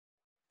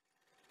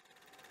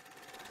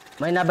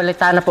May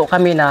nabalitaan na po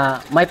kami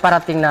na may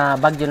parating na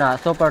bagyo na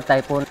super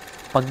typhoon.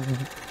 Pag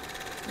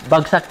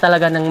bagsak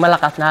talaga ng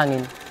malakas na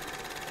hangin,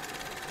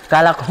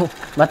 kala ko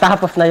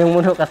matapos na yung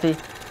mundo kasi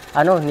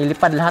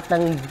nilipad lahat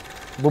ng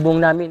bubong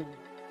namin.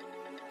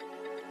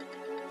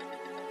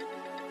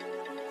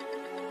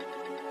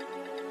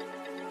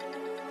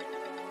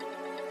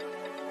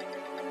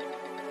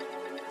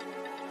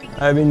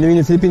 I've been living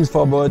in the Philippines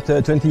for about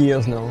 20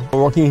 years now. I'm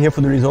working here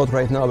for the resort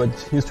right now, but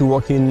used to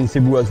work in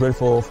Cebu as well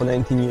for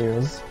 19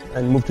 years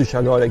and moved to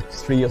Siargao like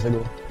 3 years ago.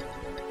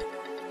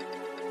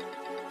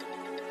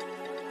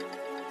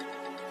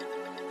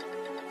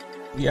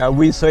 Yeah,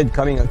 we saw it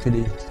coming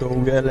actually. So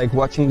we are like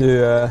watching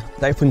the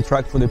typhoon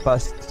track for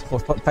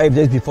 5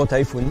 days before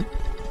typhoon,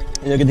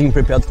 and we're getting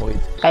prepared for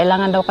it.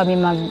 Kailangan daw kami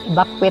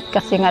mag-evacuate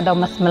kasi nga daw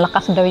mas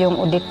malakas daw yung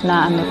Odette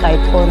na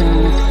typhoon.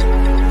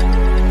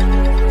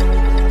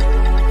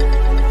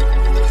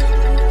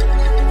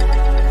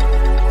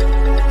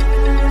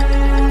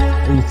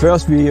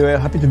 First, we were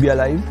happy to be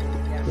alive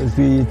because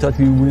we thought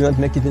we would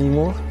not make it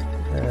anymore.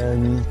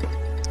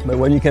 But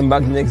when we came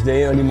back the next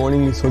day, early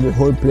morning, we saw the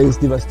whole place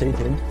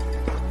devastated,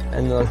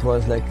 and it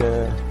was like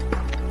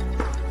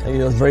it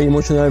was very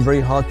emotional,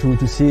 very hard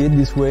to see it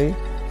this way.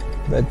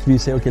 But we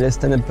say, okay, let's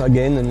stand up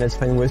again and let's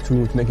find ways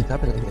to make it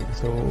happen again.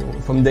 So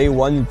from day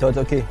one, we thought,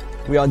 okay,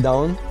 we are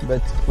down, but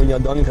when you're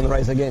down, you can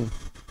rise again.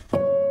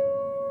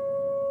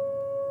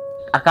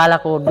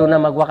 Akala ko doon na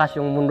magwakas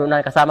yung mundo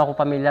na kasama ko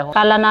pamilya ko.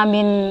 Akala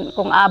namin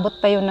kung abot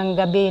pa yun ng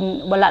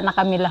gabi, wala na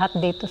kami lahat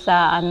dito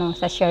sa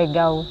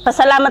Siargao.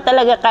 Pasalamat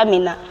talaga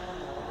kami na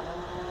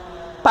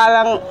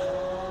parang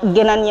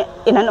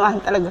inanuhan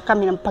talaga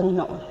kami ng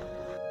Panginoon.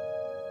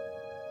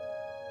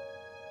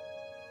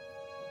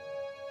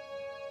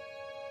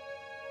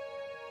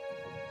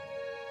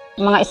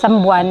 Mga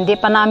isang buwan, di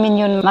pa namin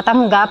yun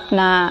matanggap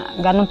na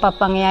ganun pa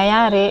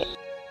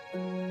pangyayari.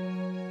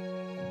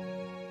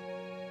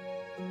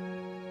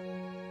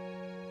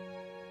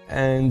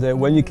 And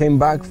when we came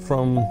back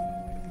from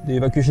the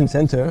evacuation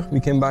center,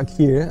 we came back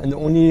here, and the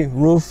only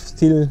roof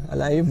still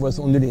alive was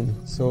Onduline.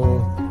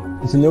 So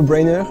it's a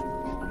no-brainer.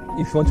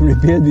 If you want to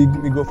rebuild,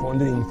 we go for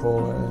Onduline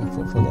for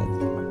that.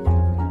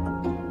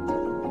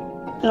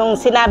 Nung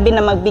sinabi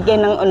na magbigay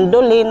ng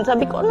Onduline,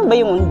 sabi ko, ano ba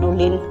yung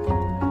Onduline?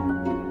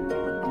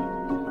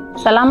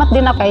 Salamat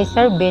din ako kay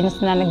Sir Vince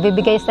na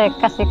nagbibigay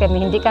kasi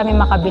kami, hindi kami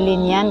makabili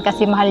niyan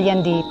kasi mahal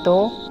yan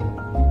dito.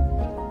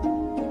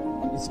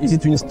 It's easy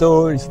to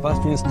install, it's fast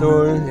to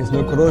install, there's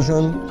no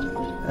corrosion.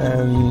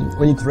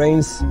 When it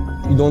rains,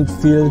 you don't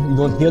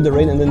hear the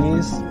rain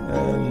underneath.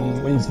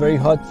 When it's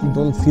very hot, you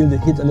don't feel the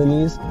heat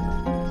underneath.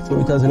 So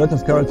it has a lot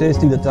of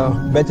characteristics that are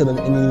better than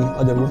any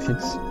other roof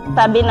sheets.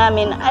 Sabi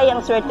namin, ay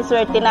ang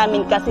swerte-swerte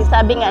namin kasi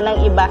sabi nga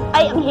ng iba,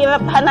 ay ang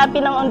hirap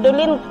hanapin ng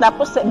Onduline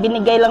tapos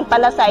binigay lang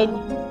pala sa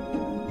inyo.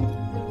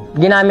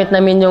 Ginamit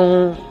namin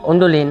yung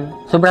Onduline,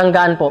 sobrang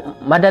gaan po.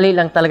 Madali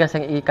lang talaga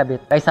siyang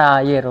ikabit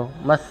kaysa yero.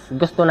 Mas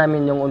gusto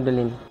namin yung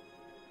Onduline.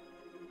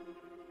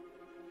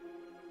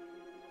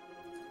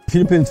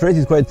 Philippine trait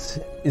is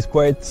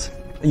quite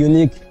a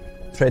unique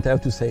trait, I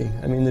have to say.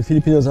 I mean, the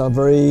Filipinos are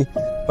very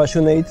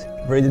passionate,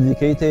 very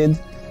dedicated,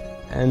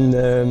 and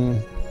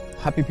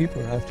happy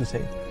people, I have to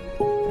say.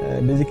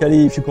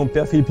 Basically, if you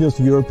compare Filipinos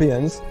to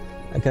Europeans,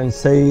 I can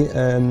say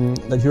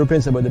that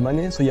Europeans are about the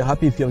money, so you're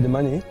happy if you have the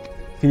money.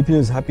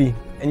 Filipinos happy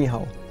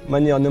anyhow.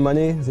 Money or no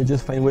money, they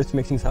just find ways to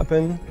make things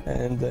happen,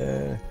 and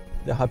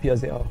they're happy as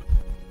they are.